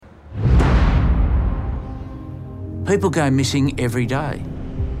People go missing every day.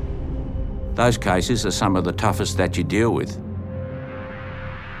 Those cases are some of the toughest that you deal with.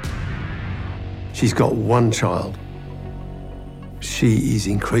 She's got one child. She is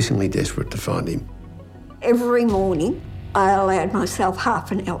increasingly desperate to find him. Every morning, I allowed myself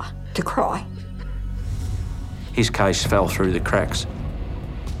half an hour to cry. His case fell through the cracks.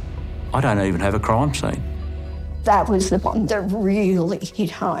 I don't even have a crime scene. That was the one that really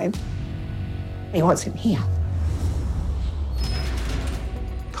hit home. He wasn't here.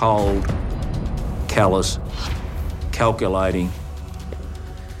 Cold, callous, calculating.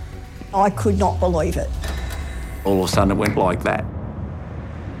 I could not believe it. All of a sudden it went like that.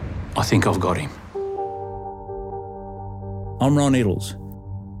 I think I've got him. I'm Ron Iddles.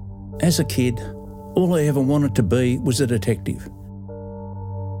 As a kid, all I ever wanted to be was a detective.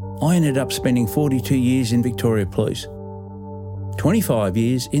 I ended up spending 42 years in Victoria Police, 25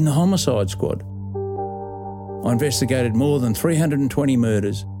 years in the Homicide Squad. I investigated more than 320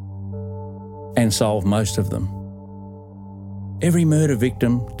 murders and solved most of them. Every murder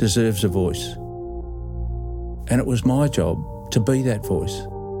victim deserves a voice. And it was my job to be that voice.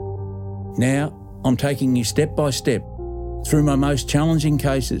 Now, I'm taking you step by step through my most challenging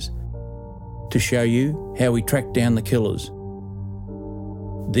cases to show you how we track down the killers.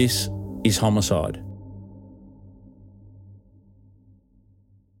 This is Homicide.